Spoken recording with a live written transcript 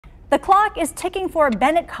The clock is ticking for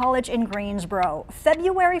Bennett College in Greensboro.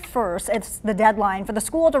 February 1st, it's the deadline for the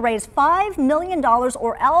school to raise $5 million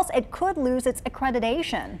or else it could lose its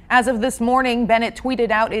accreditation. As of this morning, Bennett tweeted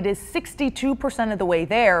out it is 62% of the way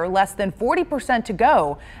there, less than 40% to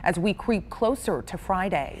go as we creep closer to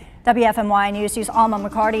Friday. WFMY News 2's Alma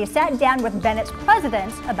McCarty sat down with Bennett's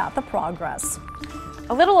president about the progress.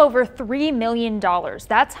 A little over $3 million.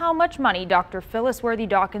 That's how much money Dr. Phyllis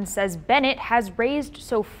Worthy-Dawkins says Bennett has raised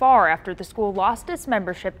so far after the school lost its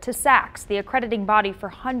membership to SACS, the accrediting body for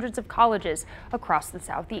hundreds of colleges across the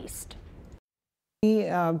Southeast. We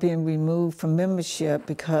are being removed from membership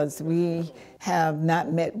because we have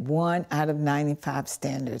not met 1 out of 95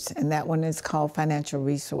 standards, and that one is called financial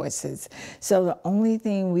resources. So the only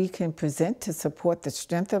thing we can present to support the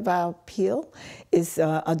strength of our appeal is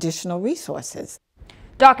additional resources.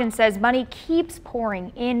 Dawkins says money keeps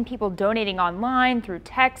pouring in, people donating online, through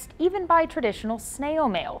text, even by traditional snail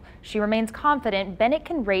mail. She remains confident Bennett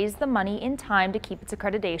can raise the money in time to keep its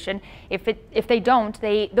accreditation. If they don't,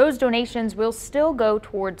 those donations will still go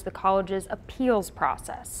towards the college's appeals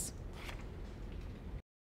process.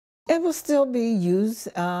 It will still be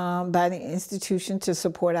used by the institution to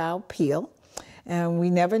support our appeal. And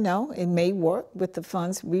we never know, it may work with the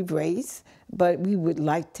funds we've raised, but we would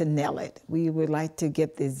like to nail it. We would like to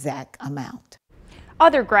get the exact amount.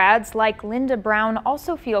 Other grads like Linda Brown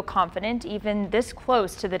also feel confident even this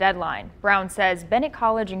close to the deadline. Brown says Bennett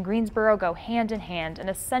College and Greensboro go hand in hand, an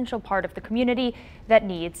essential part of the community that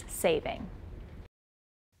needs saving.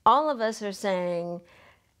 All of us are saying,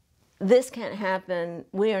 this can't happen,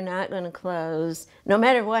 we are not going to close, no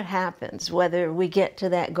matter what happens, whether we get to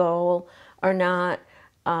that goal or not.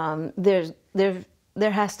 There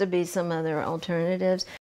has to be some other alternatives.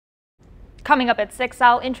 Coming up at 6,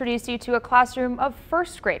 I'll introduce you to a classroom of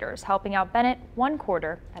first graders helping out Bennett 1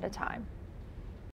 quarter at a time.